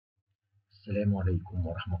Assalamu alaikum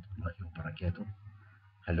wa rahmatullahi wa barakatuh.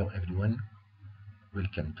 Hello everyone.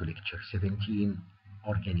 Welcome to lecture 17,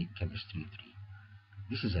 Organic Chemistry 3.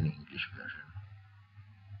 This is an English version.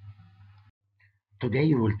 Today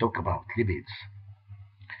we will talk about lipids.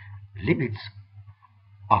 Lipids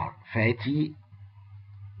are fatty,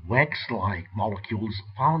 wax-like molecules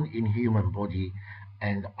found in human body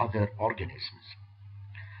and other organisms.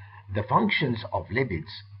 The functions of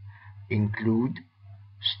lipids include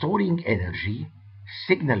storing energy,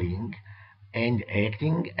 signaling, and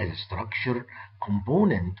acting as a structure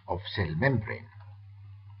component of cell membrane.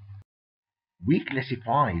 We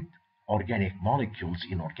classified organic molecules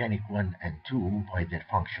in organic 1 and 2 by their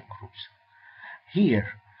function groups. Here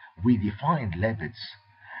we defined lipids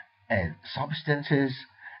as substances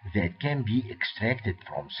that can be extracted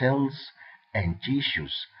from cells and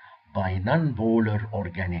tissues by non-polar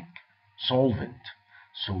organic solvent.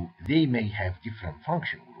 So they may have different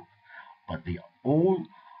function groups, but they all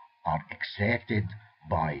are extracted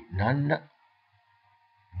by non-polar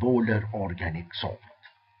organic solvent.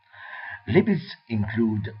 Lipids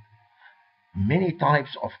include many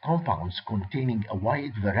types of compounds containing a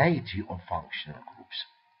wide variety of functional groups.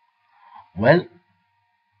 Well,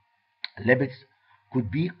 lipids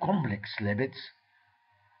could be complex lipids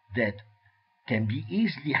that can be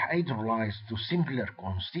easily hydrolyzed to simpler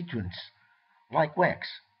constituents like wax,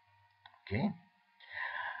 okay,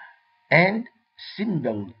 and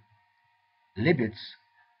simple lipids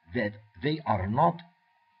that they are not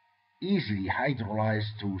easily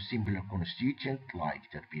hydrolyzed to simpler constituents like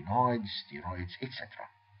terpenoids, steroids, etc.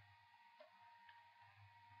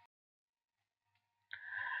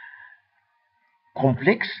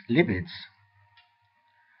 Complex lipids,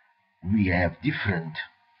 we have different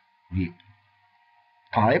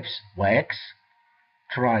types: wax,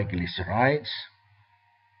 triglycerides,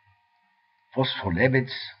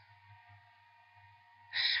 phospholipids,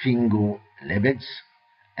 sphingolipids,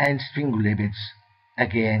 and sphingolipids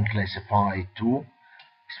again classified to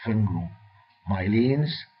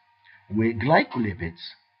sphingomyelins with glycolipids,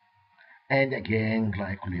 and again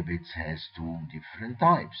glycolipids has two different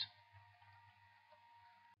types.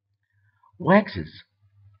 Waxes.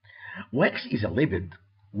 Wax is a lipid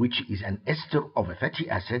which is an ester of a fatty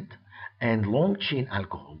acid and long-chain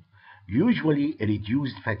alcohol, usually a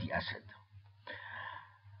reduced fatty acid.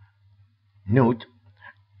 Note,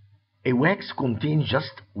 a wax contains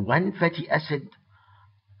just one fatty acid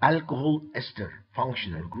alcohol ester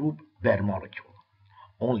functional group per molecule.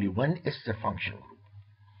 Only one ester functional group.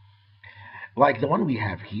 Like the one we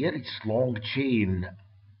have here, it's long-chain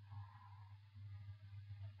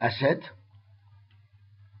acid.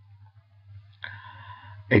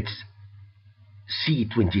 It's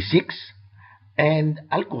C26, and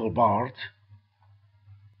alcohol part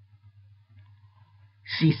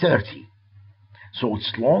C30. So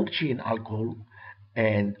it's long chain alcohol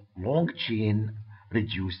and long chain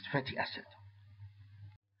reduced fatty acid.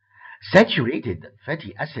 Saturated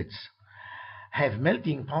fatty acids have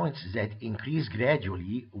melting points that increase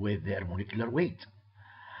gradually with their molecular weight.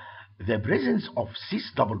 The presence of cis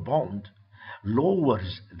double bond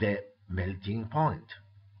lowers the melting point.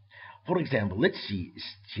 For example, let's see,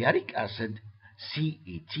 stearic acid,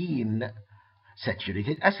 C18,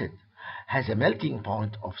 saturated acid, has a melting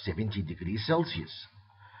point of 70 degrees Celsius,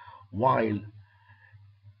 while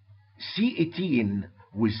C18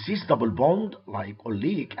 with cis double bond, like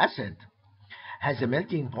oleic acid, has a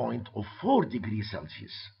melting point of 4 degrees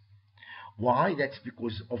Celsius. Why? That's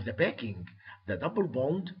because of the packing. The double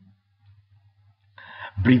bond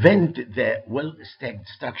prevent the well-stacked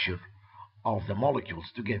structure of the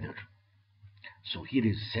molecules together. So here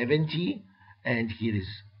is 70 and here is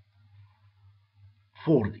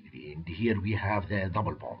 4 degrees, and here we have the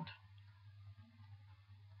double bond.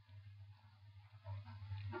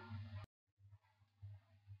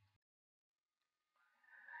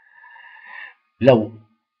 لو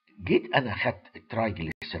جيت انا خدت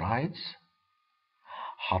الترايجليسرايدز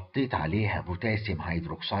حطيت عليها بوتاسيوم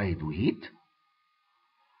هيدروكسيد وهيت،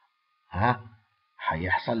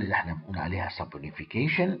 هيحصل اللي احنا بنقول عليها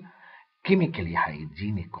سابونيفيكيشن، كيميكالي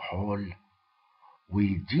هيديني كحول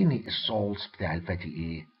ويديني السولز بتاع الفاتي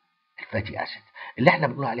ايه؟ الفاتي اسيد اللي احنا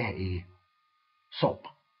بنقول عليها ايه؟ صوب،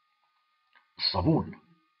 الصابون.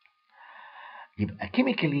 يبقى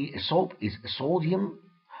كيميكالي الصوب is a sodium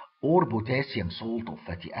or potassium salt of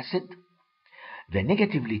fatty acid. The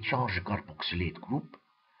negatively charged carboxylate group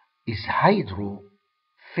is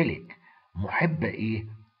hydrophilic، محبة ايه؟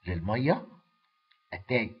 للمية،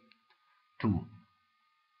 attached to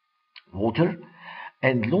water,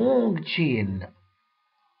 and long chain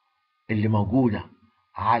اللي موجودة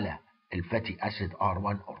على الفاتي أسيد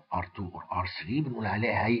R1 or R2 or R3 بنقول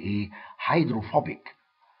عليها هي ايه؟ هيدروفوبيك،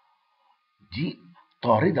 دي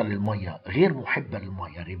طاردة للمية، غير محبة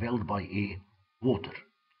للمية، repelled by ايه؟ water.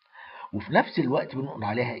 وفي نفس الوقت بنقول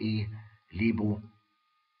عليها ايه؟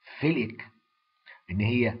 ليبوفيليك، ان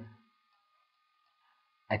هي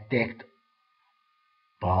attacked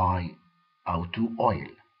by او to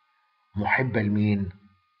oil، محبة لمين؟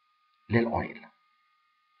 للأويل.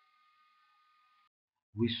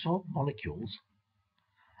 With soap molecules,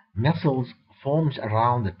 methyls forms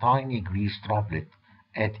around a tiny grease droplet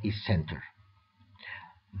at its center.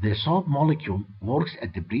 The soap molecule works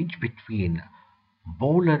at the bridge between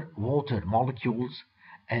polar water molecules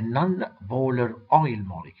and non-polar oil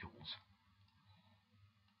molecules.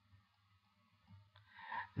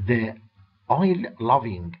 The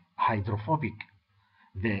oil-loving hydrophobic,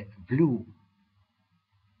 the blue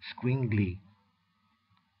squiggly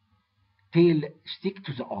tail stick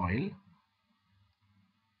to the oil,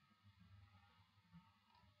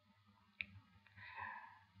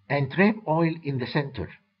 and trap oil in the center.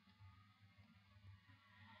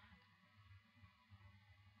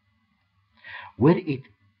 Where it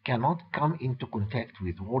cannot come into contact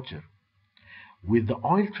with water. With the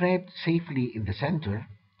oil trapped safely in the center,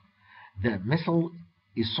 the methyl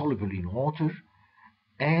is soluble in water,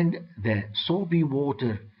 and the soapy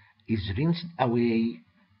water is rinsed away.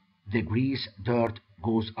 The grease dirt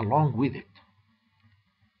goes along with it.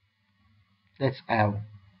 That's how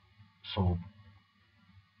soap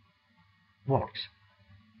works.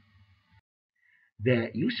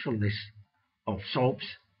 The usefulness of soaps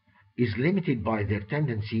is limited by their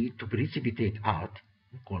tendency to precipitate out,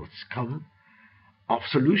 called scum, of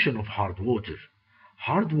solution of hard water.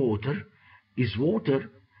 Hard water is water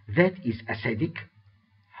that is acidic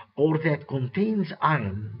or that contains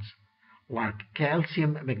ions like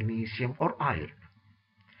calcium, magnesium, or iron.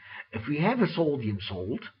 If we have a sodium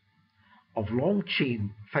salt of long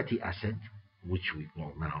chain fatty acid, which we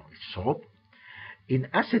call now soap, in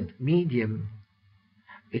acid medium,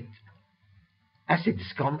 acid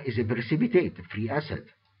scum is a precipitate, free acid.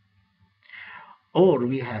 Or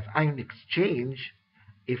we have ion exchange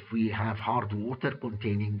if we have hard water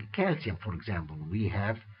containing calcium, for example. We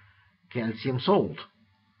have calcium salt,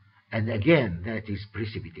 and again, that is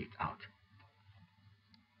precipitate out.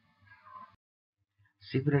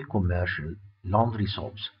 Several commercial laundry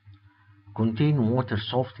soaps contain water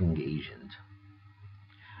softening agent,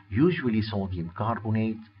 usually sodium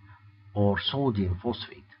carbonate or sodium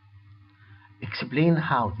phosphate. Explain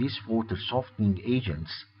how these water softening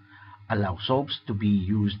agents allow soaps to be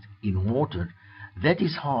used in water that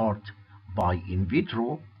is hard by in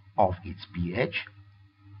vitro of its pH,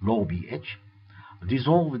 low pH,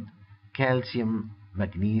 dissolved calcium,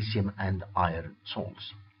 magnesium, and iron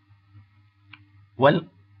salts. Well,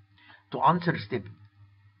 to answer step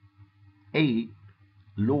A,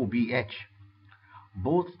 low pH,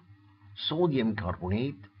 both sodium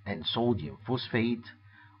carbonate and sodium phosphate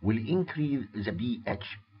will increase the pH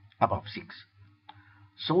above 6,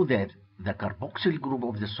 so that the carboxyl group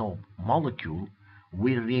of the soap molecule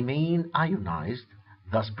will remain ionized,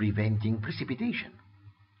 thus preventing precipitation.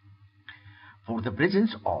 For the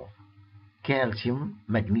presence of calcium,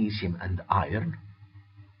 magnesium, and iron,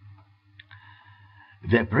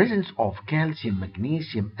 the presence of calcium,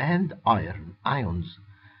 magnesium, and iron ions,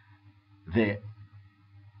 the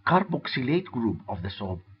carboxylate group of the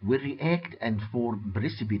soap will react and form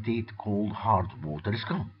precipitate called hard water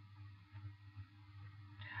scum.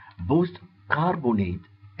 Both carbonate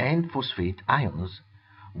and phosphate ions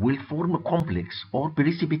will form a complex or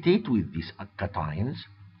precipitate with these cations,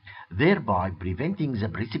 thereby preventing the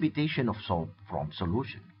precipitation of soap from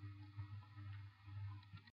solution.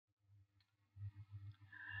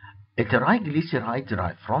 A triglyceride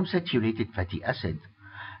derived from saturated fatty acid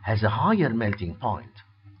has a higher melting point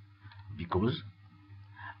because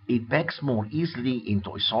it packs more easily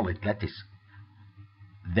into a solid lattice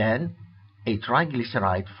than a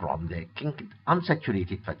triglyceride from the kinked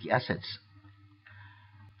unsaturated fatty acids.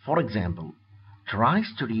 For example,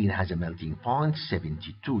 triglyceride has a melting point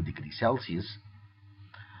 72 degrees Celsius,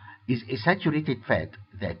 is a saturated fat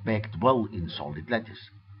that packed well in solid lattice.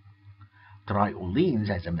 Triolenes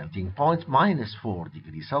has a melting point -4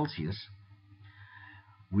 degrees Celsius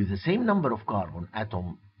with the same number of carbon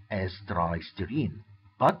atom as triglycerine,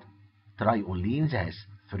 but triolenes has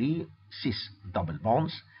 3 cis double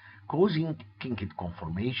bonds, causing kinked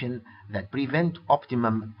conformation that prevent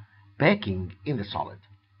optimum packing in the solid.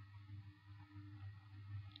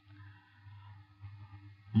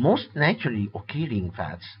 Most naturally occurring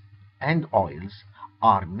fats and oils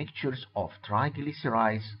are mixtures of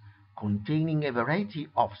triglycerides containing a variety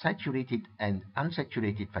of saturated and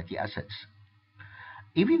unsaturated fatty acids.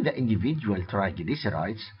 Even the individual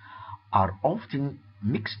triglycerides are often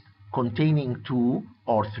mixed, containing 2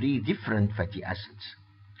 or 3 different fatty acids.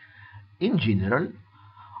 In general,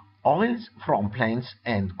 oils from plants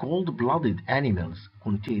and cold-blooded animals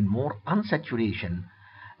contain more unsaturation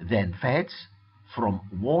than fats from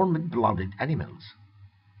warm-blooded animals.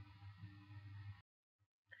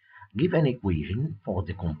 Give an equation for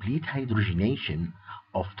the complete hydrogenation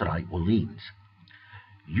of triolines.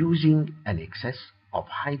 Using an excess of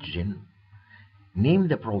hydrogen, name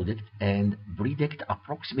the product and predict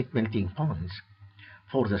approximate melting points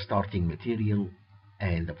for the starting material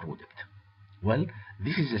and the product. Well,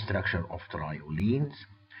 this is the structure of triolines.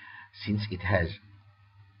 Since it has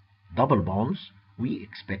double bonds, we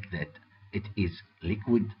expect that it is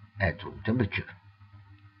liquid at room temperature.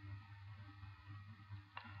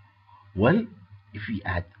 Well, if we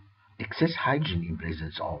add excess hydrogen in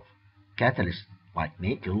presence of catalyst like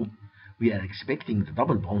nickel, we are expecting the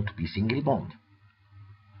double bond to be single bond.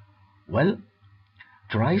 Well,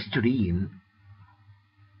 tristyrene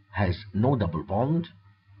has no double bond,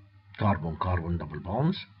 carbon-carbon double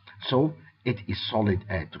bonds, so it is solid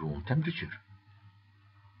at room temperature.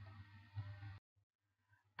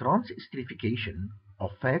 Transesterification of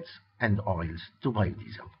fats and oils to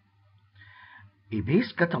biodiesel. A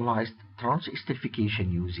base catalyzed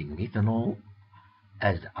transesterification using methanol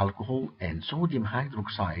as the alcohol and sodium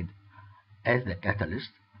hydroxide as the catalyst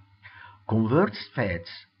converts fats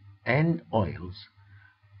and oils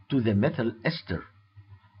to the methyl ester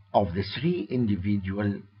of the 3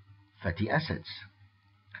 individual fatty acids.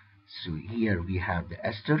 So here we have the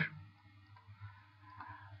ester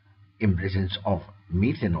in presence of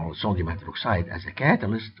methanol, sodium hydroxide as a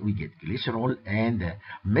catalyst. We get glycerol and the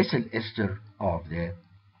methyl ester of the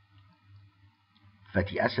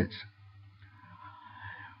fatty acids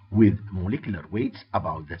with molecular weights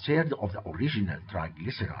about the third of the original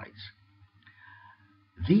triglycerides.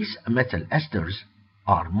 These methyl esters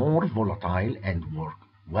are more volatile and work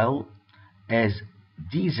well as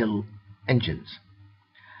diesel engines.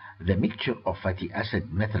 The mixture of fatty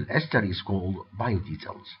acid methyl ester is called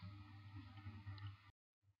biodiesels.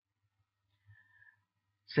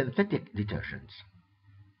 Synthetic detergents.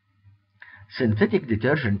 Synthetic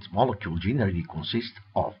detergent molecule generally consist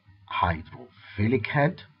of hydrophilic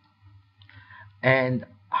head and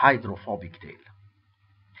hydrophobic tail.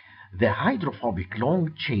 The hydrophobic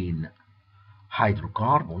long chain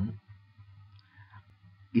hydrocarbon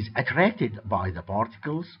is attracted by the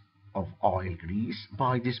particles of oil grease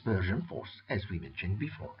by dispersion force, as we mentioned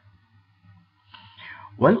before.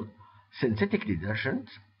 Well, synthetic detergents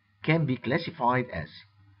can be classified as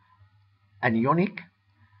anionic,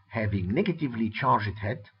 having negatively charged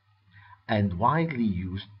head, and widely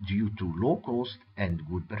used due to low cost and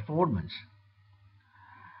good performance.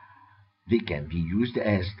 They can be used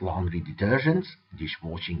as laundry detergents,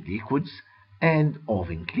 dishwashing liquids, and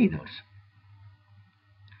oven cleaners.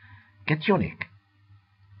 Cationic,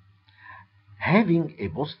 having a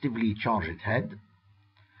positively charged head,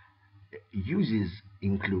 uses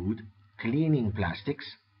include cleaning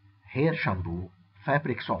plastics, hair shampoo,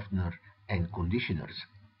 fabric softener, and conditioners.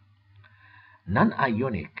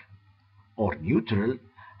 Non-ionic or neutral,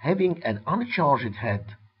 having an uncharged head,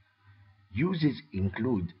 uses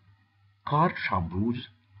include car shampoos,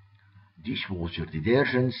 dishwasher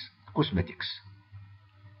detergents, cosmetics.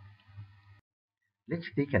 Let's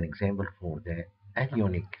take an example for the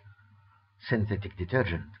anionic synthetic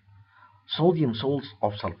detergent. Sodium salts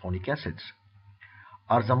of sulfonic acids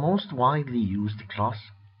are the most widely used class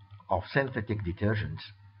of synthetic detergents.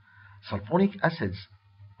 Sulfonic acids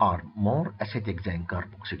are more acidic than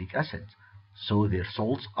carboxylic acid, so their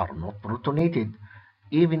salts are not protonated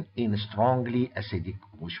even in strongly acidic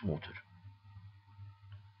wastewater.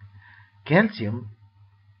 Calcium,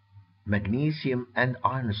 magnesium, and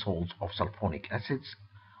iron salts of sulfonic acids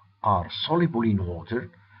are soluble in water,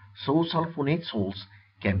 so sulfonate salts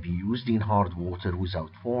can be used in hard water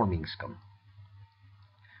without forming scum.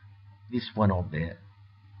 This is one of the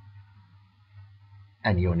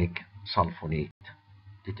anionic sulfonate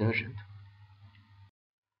detergent.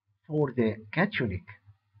 For the cationic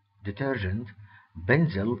detergent,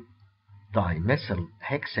 benzyl dimethyl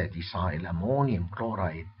hexadecyl ammonium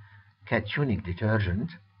chloride cationic detergent,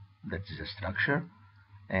 that is the structure,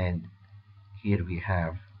 and here we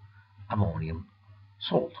have ammonium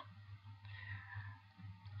salt.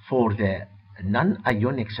 For the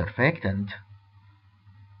non-ionic surfactant,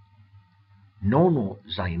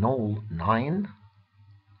 nonoxynol 9,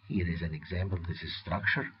 here is an example. This is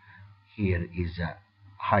structure. Here is a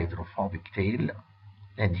hydrophobic tail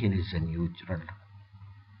and here is a neutral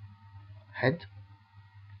head.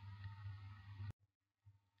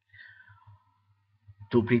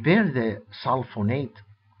 To prepare the sulfonate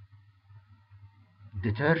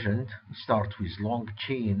detergent, start with long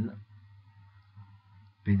chain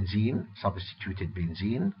benzene, substituted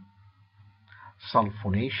benzene,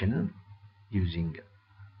 sulfonation using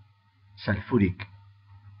sulfuric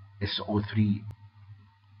SO3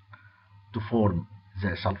 to form the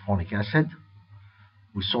sulfonic acid.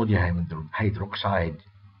 With sodium hydroxide,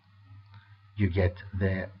 you get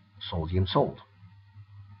the sodium salt.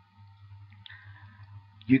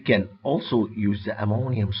 You can also use the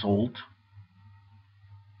ammonium salt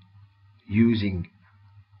using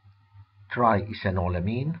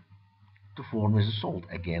triethanolamine to form the salt,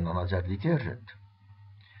 again another detergent.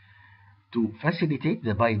 To facilitate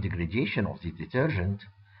the biodegradation of the detergent,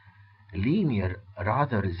 linear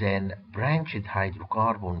rather than branched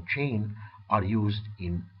hydrocarbon chain are used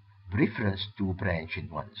in preference to branched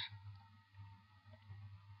ones.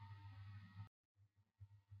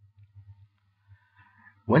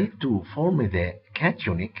 Well, to form the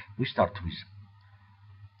cationic, we start with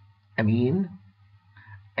amine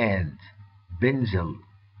and benzyl,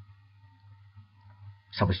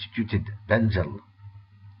 substituted benzyl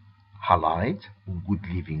halide, good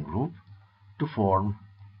leaving group, to form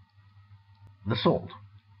the salt.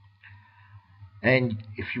 And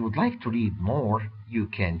if you would like to read more, you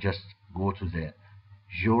can just go to the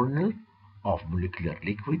Journal of Molecular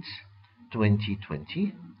Liquids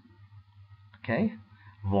 2020, okay,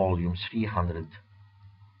 volume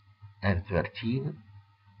 313,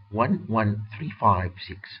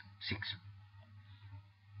 11356.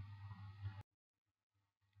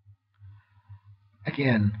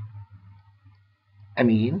 Again,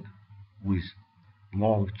 amine with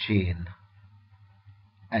long chain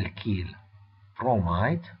alkyl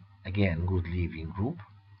bromide, again good leaving group,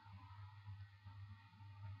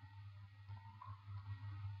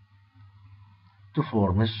 to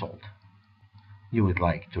form a salt. You would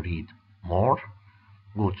like to read more,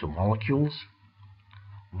 go to Molecules,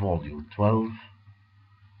 volume 12,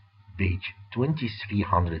 page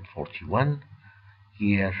 2341,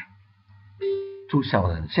 year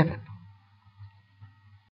 2007.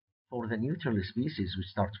 For the neutral species, we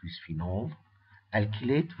start with phenol,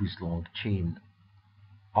 alkylate with long chain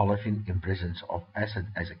olefin in presence of acid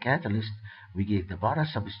as a catalyst. We get the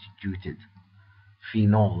para-substituted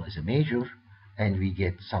phenol as a major, and we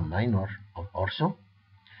get some minor of ortho.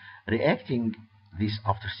 Reacting this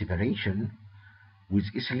after separation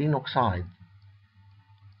with ethylene oxide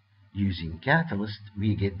using catalyst,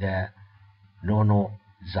 we get the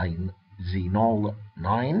nonothiol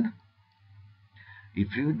 9.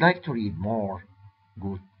 If you would like to read more,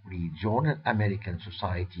 go read Journal American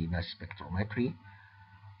Society Mass Spectrometry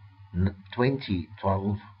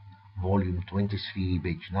 2012, volume 23,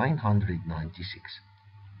 page 996.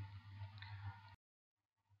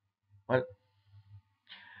 Well,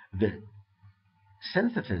 the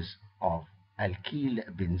synthesis of alkyl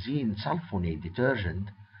benzene sulfonate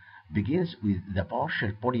detergent begins with the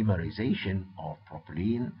partial polymerization of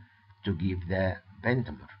propylene to give the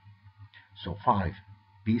pentamer. So 5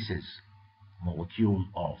 pieces molecule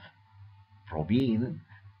of propene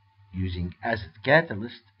using acid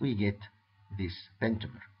catalyst, we get this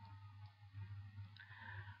pentamer.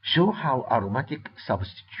 Show how aromatic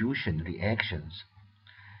substitution reactions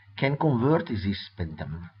can convert this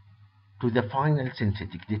pentamer to the final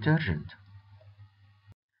synthetic detergent.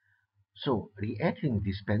 So, reacting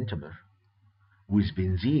this pentamer with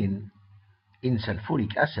benzene in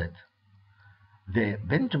sulfuric acid, the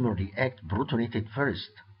pentamer react protonated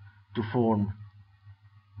first to form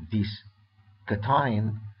this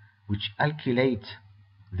cation, which alkylate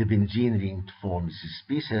the benzene ring to form this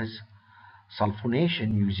species.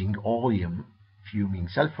 Sulfonation using oleum fuming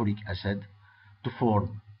sulfuric acid to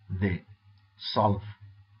form the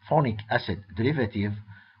sulfonic acid derivative,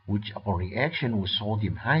 which upon reaction with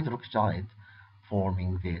sodium hydroxide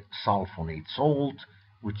forming the sulfonate salt,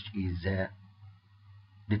 which is a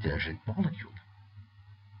detergent molecule.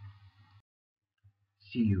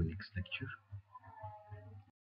 See you next lecture.